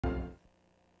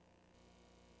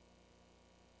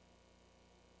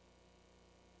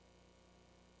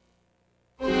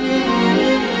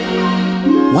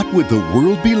would the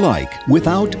world be like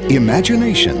without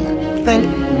imagination? Think,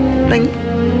 think,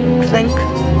 think.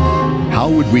 How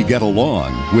would we get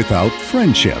along without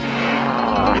friendship?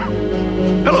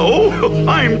 Hello,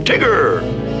 I'm Tigger.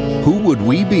 Who would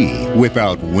we be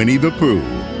without Winnie the Pooh?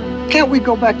 Can't we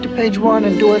go back to page 1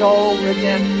 and do it all over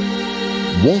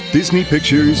again? Walt Disney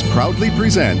Pictures proudly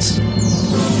presents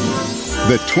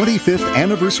the 25th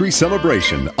anniversary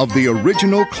celebration of the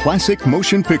original classic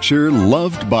motion picture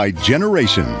loved by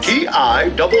generations.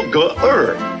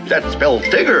 T-I-double-G-R. That spells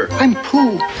Tigger. I'm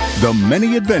Pooh. The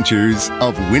Many Adventures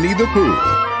of Winnie the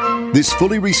Pooh. This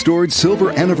fully restored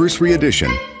Silver Anniversary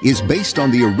Edition is based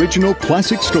on the original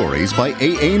classic stories by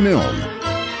A.A. Milne.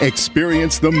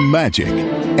 Experience the magic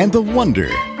and the wonder.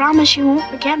 Promise you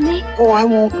won't forget me? Oh, I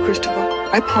won't, Christopher.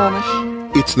 I promise.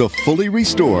 It's the fully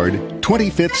restored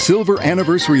 25th Silver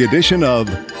Anniversary Edition of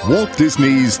Walt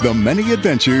Disney's The Many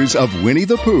Adventures of Winnie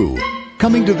the Pooh.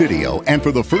 Coming to video and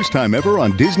for the first time ever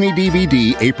on Disney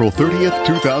DVD April 30th,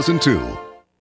 2002.